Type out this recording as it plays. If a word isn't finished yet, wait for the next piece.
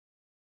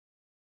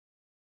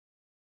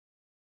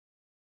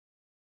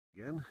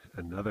Again,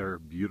 another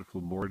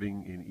beautiful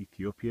morning in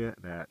Ethiopia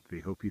at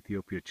the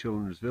Hopethiopia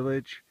Children's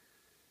Village.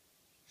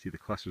 See the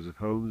clusters of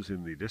homes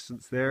in the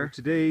distance there.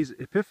 Today's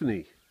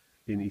Epiphany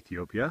in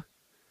Ethiopia.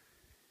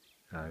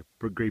 A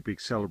great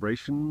big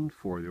celebration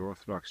for the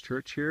Orthodox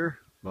Church here.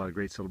 A lot of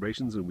great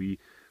celebrations, and we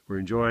were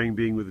enjoying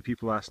being with the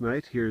people last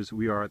night.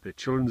 We are at the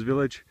Children's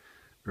Village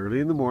early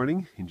in the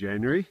morning in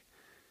January.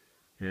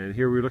 And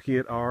here we're looking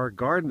at our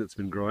garden that's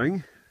been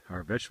growing,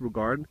 our vegetable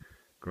garden.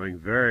 Growing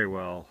very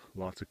well.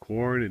 Lots of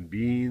corn and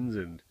beans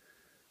and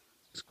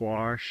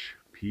squash,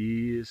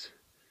 peas,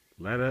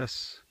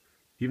 lettuce,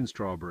 even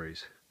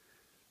strawberries.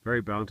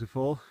 Very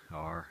bountiful.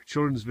 Our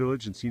children's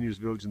village and seniors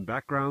village in the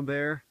background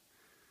there.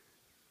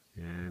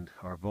 And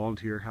our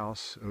volunteer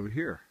house over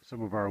here.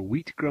 Some of our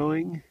wheat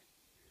growing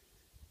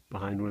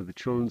behind one of the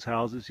children's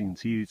houses. You can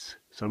see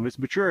some of it's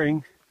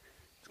maturing.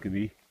 It's going to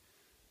be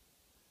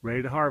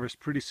ready to harvest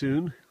pretty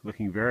soon.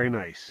 Looking very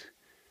nice.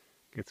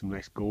 Get some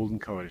nice golden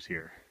colors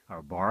here.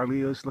 Our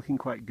barley is looking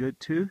quite good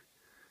too.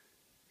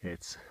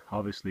 It's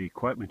obviously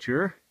quite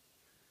mature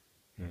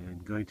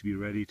and going to be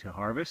ready to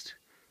harvest.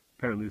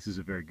 Apparently this is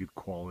a very good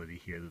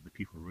quality here, that the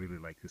people really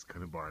like this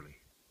kind of barley.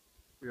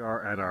 We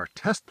are at our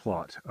test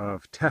plot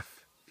of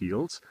teff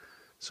fields.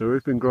 So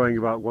we've been growing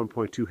about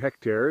 1.2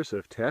 hectares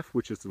of teff,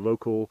 which is the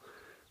local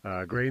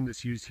grain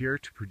that's used here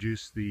to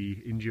produce the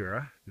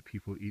injera that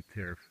people eat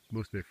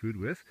most of their food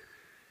with.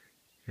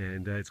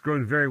 And it's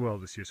grown very well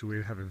this year, so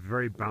we have a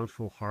very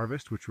bountiful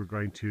harvest, which we're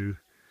going to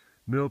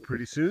mill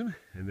pretty soon,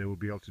 and then we'll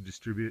be able to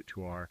distribute it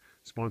to our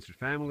sponsored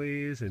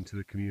families and to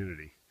the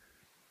community.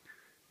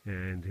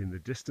 And in the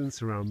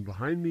distance around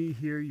behind me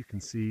here, you can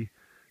see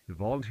the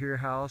volunteer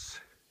house,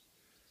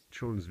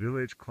 Children's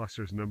Village,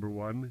 clusters number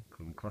 1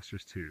 and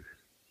clusters 2.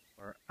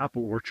 Our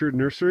apple orchard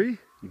nursery,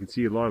 you can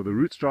see a lot of the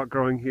rootstock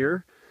growing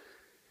here.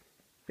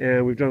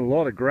 And we've done a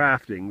lot of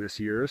grafting this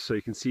year, so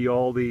you can see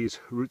all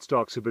these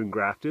rootstocks have been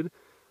grafted.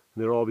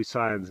 And they'll all be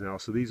scions now,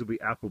 so these will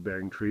be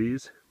apple-bearing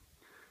trees.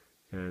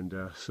 And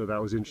so that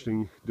was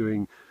interesting,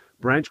 doing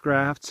branch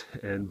grafts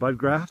and bud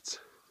grafts.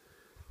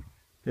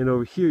 And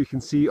over here you can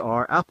see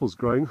our apples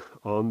growing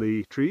on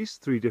the trees,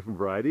 3 different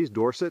varieties: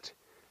 Dorset,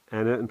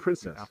 Anna, and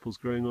Princess. Apples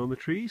growing on the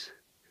trees.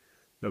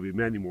 There'll be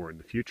many more in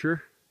the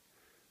future.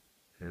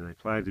 And I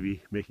plan to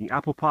be making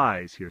apple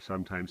pies here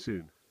sometime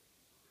soon.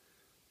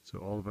 So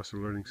all of us are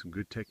learning some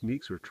good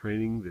techniques. We're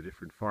training the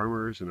different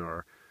farmers in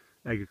our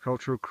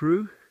agricultural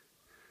crew,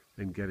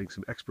 and getting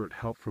some expert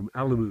help from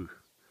Alamu,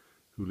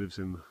 who lives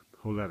in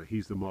Holetta.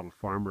 He's the model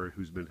farmer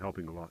who's been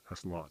helping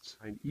us lots.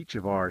 In each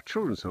of our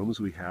children's homes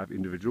we have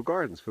individual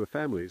gardens for the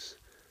families.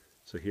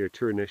 So here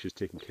Turanesh is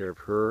taking care of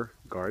her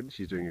garden.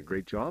 She's doing a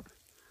great job.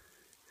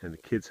 And the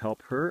kids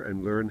help her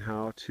and learn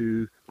how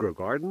to grow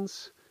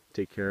gardens,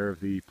 take care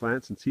of the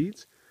plants and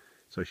seeds.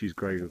 So she's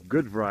growing a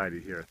good variety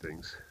here of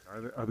things.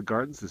 Other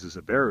gardens, this is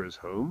Abera's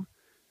home.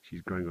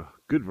 She's growing a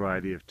good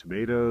variety of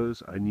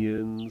tomatoes,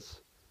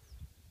 onions,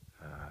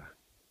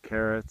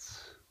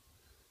 carrots,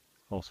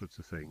 all sorts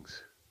of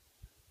things.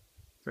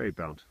 Very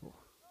bountiful.